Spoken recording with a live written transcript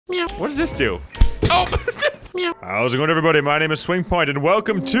What does this do? Oh! How's it going, everybody? My name is SwingPoynt, and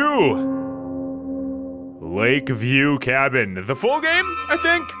welcome to Lakeview Cabin. The full game, I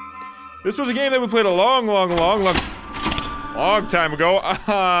think? This was a game that we played a long time ago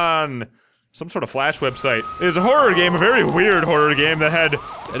on some sort of Flash website. It was a horror game, a very weird horror game that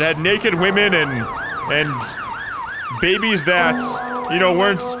had naked women and babies that, you know,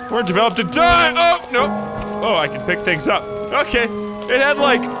 weren't developed to die. Oh, no. Oh, I can pick things up. Okay. It had,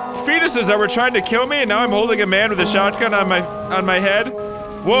 like, fetuses that were trying to kill me, and now I'm holding a man with a shotgun on my head.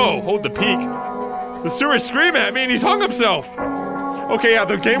 Whoa, hold the peak. The sewer's screaming at me, and he's hung himself. Okay, yeah,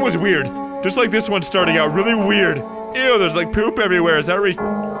 the game was weird. Just like this one starting out, really weird. Ew, there's, like, poop everywhere. Is that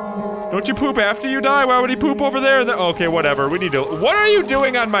Don't you poop after you die? Why would he poop over there? Okay, whatever. We need to... What are you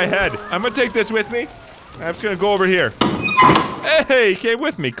doing on my head? I'm gonna take this with me. I'm just gonna go over here. Hey, he came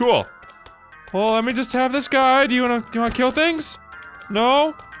with me. Cool. Well, let me just have this guy. Do you wanna kill things?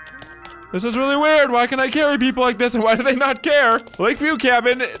 No? This is really weird. Why can I carry people like this and why do they not care? Lakeview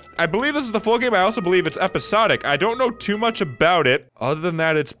Cabin, I believe this is the full game. I also believe it's episodic. I don't know too much about it. Other than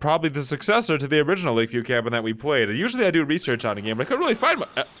that, it's probably the successor to the original Lakeview Cabin that we played. Usually I do research on a game, but I couldn't really find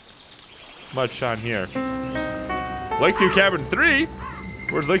much on here. Lakeview Cabin 3?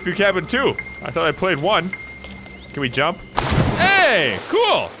 Where's Lakeview Cabin 2? I thought I played 1. Can we jump? Hey,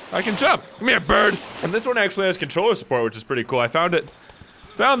 cool. I can jump. Come here, bird. And this one actually has controller support, which is pretty cool. I found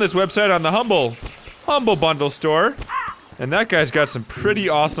this website on the Humble Bundle store. And that guy's got some pretty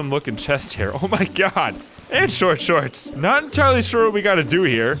awesome looking chest hair. Oh my god. And short shorts. Not entirely sure what we gotta do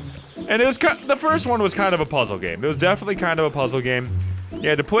here. And it was the first one was kind of a puzzle game. It was definitely kind of a puzzle game. You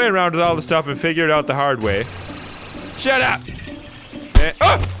had to play around with all the stuff and figure it out the hard way. Shut up. And,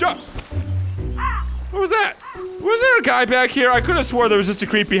 what was that? Was there a guy back here? I could have swore there was just a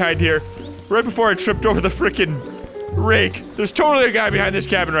creep behind here. Right before I tripped over the frickin' rake. There's totally a guy behind this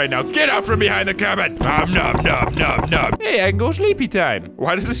cabin right now. Get out from behind the cabin! Nom nom nom nom nom. Hey, I can go sleepy time.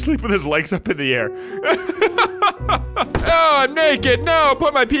 Why does he sleep with his legs up in the air? Oh, I'm naked. No,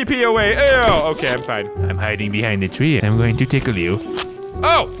 put my pee-pee away. Ew. Okay, I'm fine. I'm hiding behind the tree. I'm going to tickle you.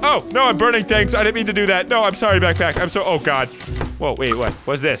 Oh, no, I'm burning things. I didn't mean to do that. No, I'm sorry, backpack. Oh god. Whoa, wait, what?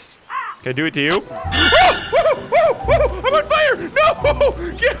 What's this? Can I do it to you? I'm on fire! No!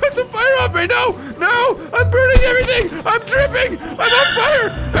 Get the fire off me! No! No! I'm burning everything! I'm dripping! I'm on fire!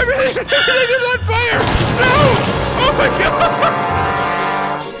 Everything is on fire! No! Oh my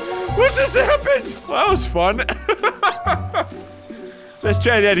god! What just happened? Well, that was fun. Let's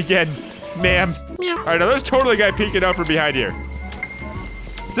try that again, ma'am. Alright, now there's totally a guy peeking out from behind here.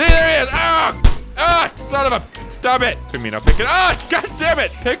 See, there he is! Ah! Ah! Son of a... Stop it! I mean, I'll pick it up. Ah! God damn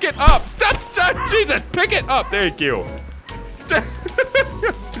it! Pick it up! Stop! Jesus! Pick it up! Thank you.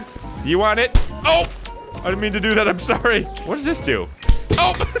 You want it? Oh! I didn't mean to do that. I'm sorry. What does this do?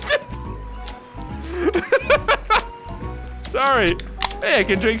 Oh! Sorry. Hey, I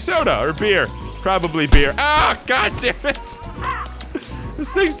can drink soda or beer. Probably beer. Ah! God damn it! This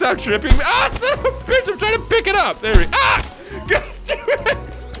thing stopped tripping me. Ah! Son of a bitch! I'm trying to pick it up. There we go. Ah! God damn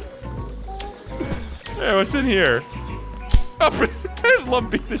it! Hey, what's in here? Oh, I just love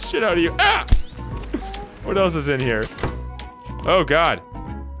beating the shit out of you. Ah! What else is in here? Oh, God.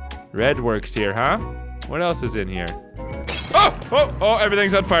 Red works here, huh? What else is in here? Oh,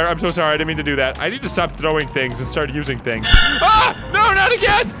 everything's on fire. I'm so sorry. I didn't mean to do that. I need to stop throwing things and start using things. Ah! No, not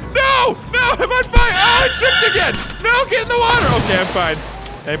again! No! No, I'm on fire! Ah, I tripped again! No, get in the water! Okay, I'm fine.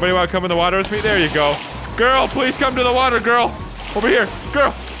 Anybody want to come in the water with me? There you go. Girl, please come to the water, girl. Over here.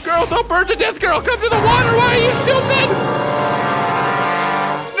 Girl, don't burn to death, girl. Come to the water. Why are you stupid?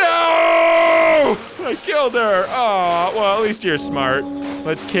 No! I killed her. Oh, well, at least you're smart.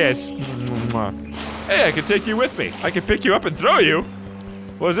 Let's kiss. Hey, I can take you with me. I can pick you up and throw you.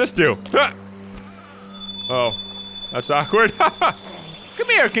 What does this do? Ah! Oh, that's awkward. Come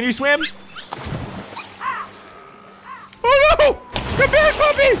here. Can you swim? Oh, no! Come back,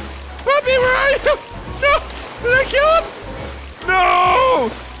 puppy! Puppy, where are you? No! Did I kill him? No!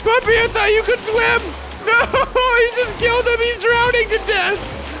 Puppy, I thought you could swim! No! You just killed him! He's drowning to death!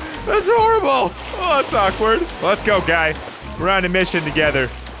 That's horrible! Oh, that's awkward. Let's go, guy. We're on a mission together.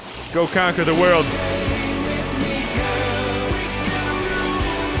 Go conquer the world.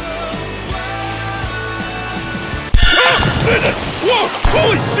 Ah! Whoa!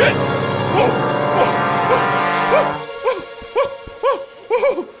 Holy shit! Whoa!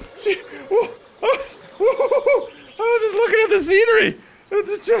 I was just looking at the scenery.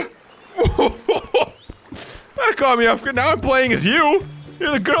 That caught me off. Now I'm playing as you.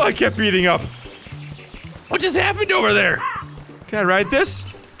 You're the girl I kept beating up. What just happened over there? Can I ride this?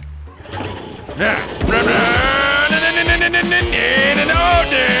 Oh,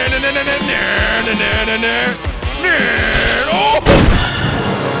 Oh!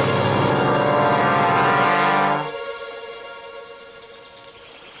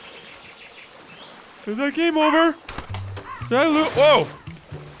 Is that game over? Did I lose? Whoa!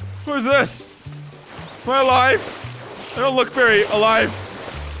 Who is this? Am I alive? I don't look very alive.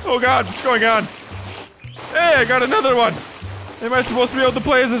 Oh god, what's going on? Hey, I got another one! Am I supposed to be able to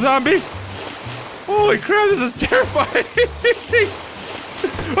play as a zombie? Holy crap, this is terrifying!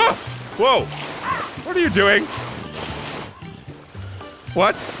 Ah! Whoa! What are you doing?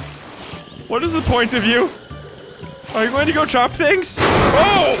 What? What is the point of you? Are you going to go chop things?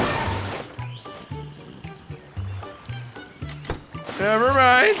 Oh! Never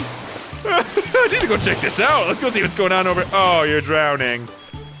mind. I need to go check this out. Let's go see what's going on over. Oh, you're drowning.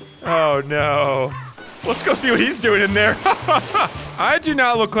 Oh no. Let's go see what he's doing in there. I do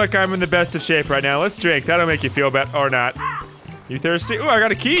not look like I'm in the best of shape right now. Let's drink. That'll make you feel better. Or not. You thirsty? Ooh, I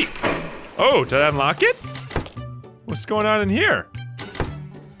got a key. Oh, did I unlock it? What's going on in here?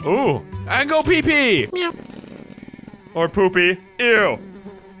 Ooh, I can go pee-pee. Meow. Or poopy. Ew.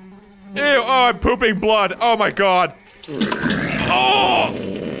 Ew, oh, I'm pooping blood. Oh my god. Oh!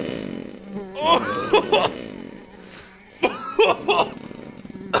 Oh!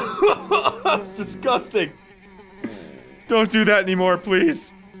 That's disgusting. Don't do that anymore,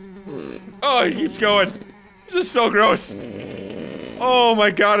 please. Oh, he keeps going. It's just so gross. Oh my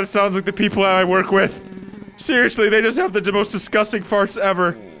god, it sounds like the people I work with. Seriously, they just have the most disgusting farts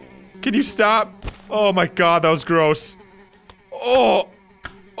ever. Can you stop? Oh my god, that was gross. Oh!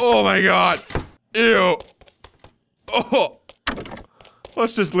 Oh my god. Ew. Oh!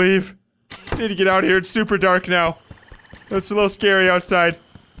 Let's just leave. Need to get out of here. It's super dark now. It's a little scary outside.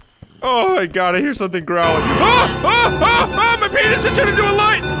 Oh my god, I hear something growling. Oh! Oh! Oh! Oh! My penis is turned into a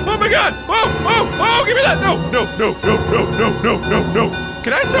light! Oh my god! Oh! Oh! Oh! Give me that! No! No! No! No! No! No! No! No! No!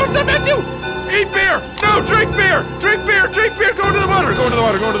 Can I throw stuff at you? Eat beer! No! Drink beer! Drink beer! Drink beer! Go into the water! Go into the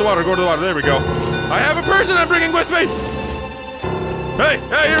water! Go into the water! Go into the water! There we go. I have a person I'm bringing with me! Hey!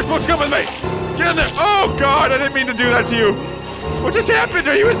 Hey! You're supposed to come with me! Get in there! Oh god! I didn't mean to do that to you! What just happened?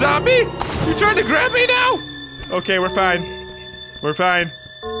 Are you a zombie? You trying to grab me now? Okay, we're fine. We're fine.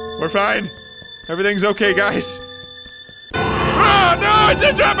 We're fine. Everything's okay, guys. Oh, no! I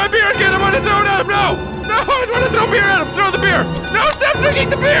just dropped my beer again! I want to throw it at him! No! No! I just want to throw beer at him! Throw the beer! No! Stop drinking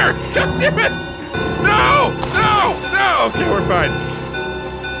the beer! God damn it! No! No! No! Okay, we're fine.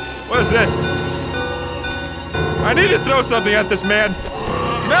 What is this? I need to throw something at this man.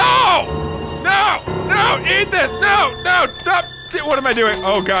 No! No! No! Eat this! No! No! Stop! What am I doing?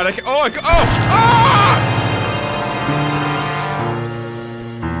 Oh god, I can- oh! Ah!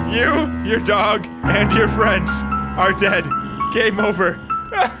 You, your dog, and your friends are dead. Game over.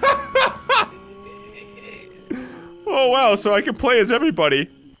 Oh wow, so I can play as everybody.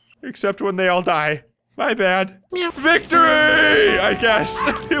 Except when they all die. My bad. Meow. Victory! I guess.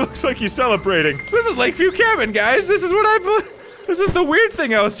 He looks like he's celebrating. So this is Lakeview Cabin, guys. This is what this is the weird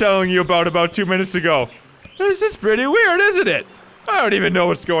thing I was telling you about 2 minutes ago. This is pretty weird, isn't it? I don't even know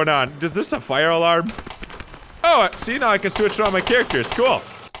what's going on. Is this a fire alarm? Oh, see, now I can switch on my characters. Cool.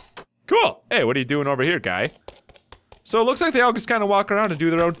 Cool. Hey, what are you doing over here, guy? So it looks like they all just kind of walk around and do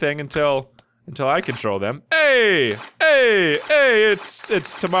their own thing until I control them. Hey! Hey! Hey!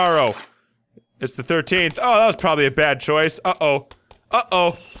 It's tomorrow. It's the 13th. Oh, that was probably a bad choice. Uh-oh.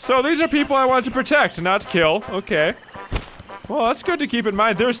 Uh-oh. So these are people I want to protect, not kill. Okay. Well, that's good to keep in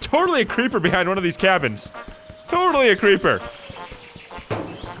mind. There's totally a creeper behind one of these cabins. Totally a creeper.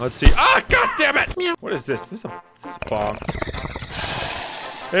 Let's see. Ah, god damn it! What is this? Is this a bong?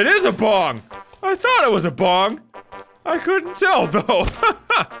 It is a bong! I thought it was a bong. I couldn't tell though.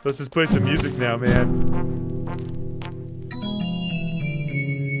 Let's just play some music now, man.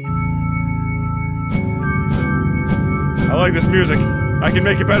 I like this music. I can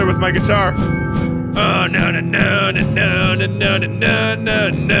make it better with my guitar. Oh no no no no no no no no no no no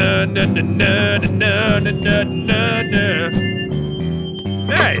no no no no no no.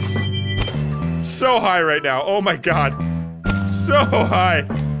 Nice. So high right now. Oh my god. So high.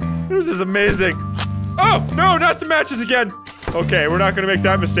 This is amazing. Oh no, not the matches again. Okay, we're not gonna make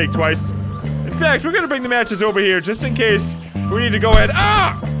that mistake twice. In fact, we're gonna bring the matches over here just in case we need to go ahead.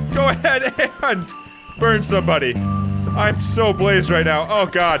 Ah! Go ahead and burn somebody. I'm so blazed right now. Oh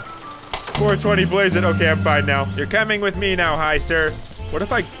god. 420 blazing. Okay, I'm fine now. You're coming with me now, hi sir. What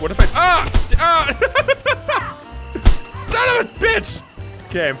if I ah! Ah! Son of a bitch!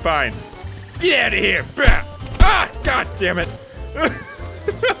 Okay, I'm fine. Get out of here! Bah! Ah! God damn it!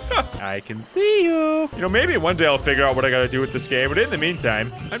 I can see you. You know, maybe one day I'll figure out what I gotta do with this game, but in the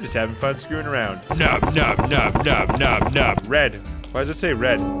meantime, I'm just having fun screwing around. Nub, nub, nub, nub, nub, nub. Red. Why does it say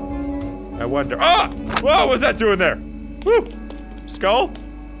red? I wonder. Ah! Whoa, what's that doing there? Woo! Skull?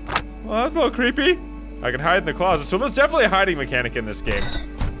 Well, that's a little creepy. I can hide in the closet. So there's definitely a hiding mechanic in this game,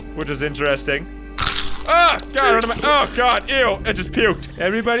 which is interesting. Ah! God, oh God, ew, it just puked.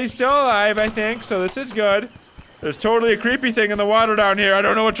 Everybody's still alive, I think, so this is good. There's totally a creepy thing in the water down here. I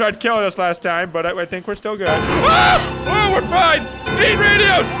don't know what tried killing us last time, but I think we're still good. Ah! Oh, we're fine! Need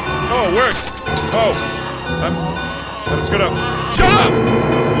radios! Oh, it worked. Oh. I'm just gonna... Shut up!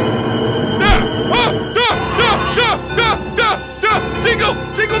 Tingle!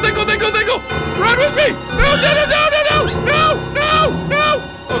 Tingle, tingle, tingle, tingle! Run with me! No, no, no, no, no, no! No, no, no!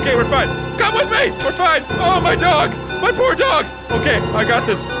 Okay, we're fine. Come with me! We're fine! Oh, my dog! My poor dog! Okay, I got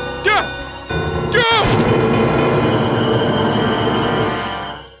this. Go!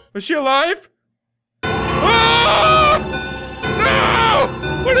 Is she alive? Oh!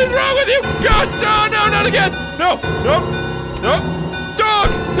 No! What is wrong with you? God, no, no, not again! No, no, no!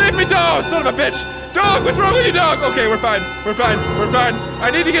 Dog! Save me, dog! Son of a bitch! Dog, what's wrong with you, dog? Okay, we're fine. We're fine. We're fine.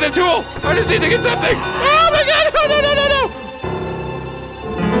 I need to get a tool. I just need to get something. Oh my God! No, no, no, no, no!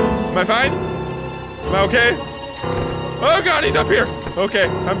 Am I fine? Am I okay? Oh God, he's up here. Okay,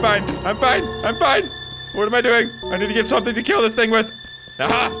 I'm fine. I'm fine. I'm fine. What am I doing? I need to get something to kill this thing with.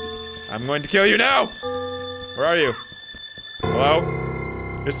 Aha! I'm going to kill you now. Where are you? Hello?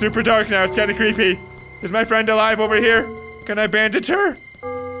 It's super dark now. It's kind of creepy. Is my friend alive over here? Can I bandage her?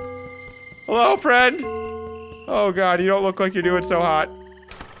 Hello, friend? Oh God, you don't look like you're doing so hot.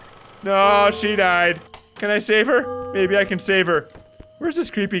 No, she died. Can I save her? Maybe I can save her. Where's this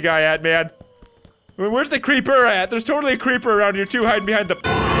creepy guy at, man? Where's the creeper at? There's totally a creeper around here too, hiding behind the...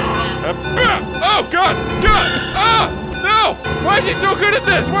 Oh God! God! Ah! No! Why is he so good at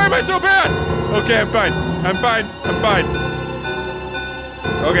this? Why am I so bad? Okay, I'm fine. I'm fine. I'm fine.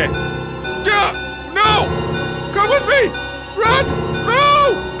 Okay. No! Come with me! Run!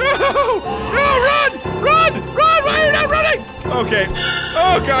 No! No! No! Run! Run! Run! Why are you not running? Okay.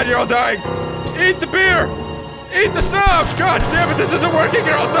 Oh God, you're all dying. Eat the beer! Eat the stuff! God damn it, this isn't working,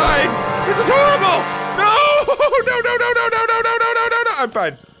 you're all dying! This is horrible! No! No, no, no, no, no, no, no, no, no, no, no! I'm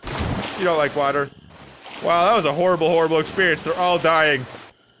fine. You don't like water. Wow, that was a horrible, horrible experience. They're all dying.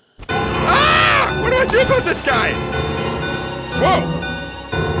 Ah! What do I do about this guy? Whoa!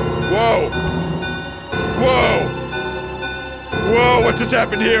 Whoa! Whoa! Whoa, what just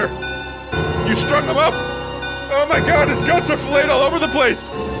happened here? You strung him up? Oh my God, his guts are filleted all over the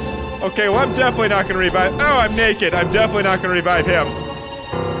place. Okay, well, I'm definitely not gonna revive. Oh, I'm naked. I'm definitely not gonna revive him.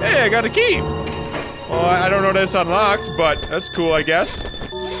 Hey, I got a key. Well, I don't know that it's unlocked, but that's cool, I guess.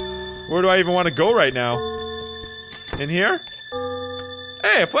 Where do I even want to go right now? In here?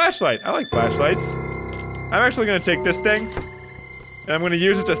 Hey, a flashlight. I like flashlights. I'm actually gonna take this thing, and I'm gonna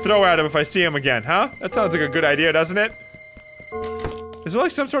use it to throw at him if I see him again, huh? That sounds like a good idea, doesn't it? Is there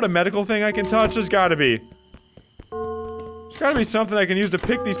like some sort of medical thing I can touch? There's gotta be. There's gotta be something I can use to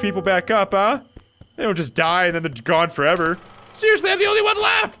pick these people back up, huh? They don't just die and then they're gone forever. Seriously, I'm the only one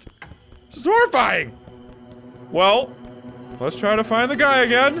left! This is horrifying. Well, let's try to find the guy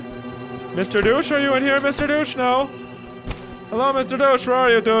again. Mr. Douche, are you in here, Mr. Douche? No. Hello, Mr. Douche, where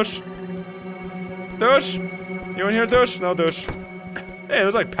are you, Douche? Douche? You in here, Douche? No, Douche. Hey,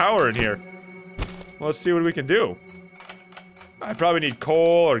 there's like power in here. Well, let's see what we can do. I probably need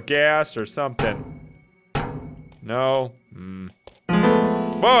coal or gas or something. No.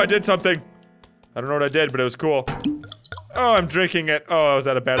 Whoa, I did something. I don't know what I did, but it was cool. Oh, I'm drinking it. Oh, was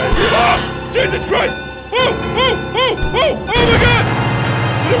that a bad idea? Oh, Jesus Christ! Oh, oh, oh, oh, oh my God!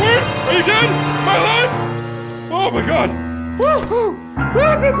 Did it work? Are you dead? Am I alive? Oh my God! Woo!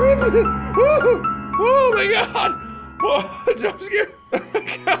 Oh my God! Oh, I'm scared.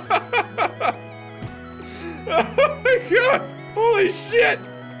 Oh my God! Holy shit!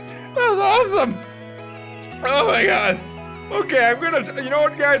 That was awesome! Oh my God! Okay, I'm gonna, you know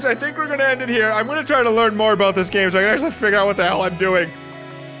what, guys? I think we're gonna end it here. I'm gonna try to learn more about this game so I can actually figure out what the hell I'm doing.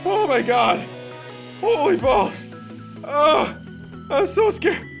 Oh my God! Holy balls! Oh, I'm so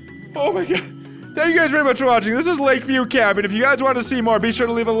scared. Oh my God! Thank you guys very much for watching. This is Lakeview Cabin. If you guys want to see more, be sure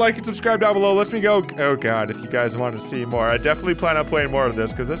to leave a like and subscribe down below. Let's me go. Oh God! If you guys want to see more, I definitely plan on playing more of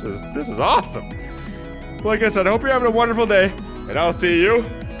this because this is awesome. Like I said, I hope you're having a wonderful day, and I'll see you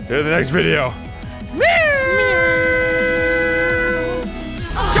in the next video.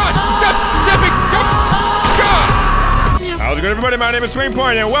 How's it going, everybody? My name is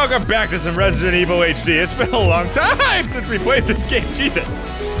SwingPoynt, and welcome back to some Resident Evil HD. It's been a long time since we played this game, Jesus.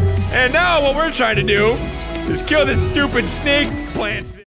 And now what we're trying to do is kill this stupid snake plant.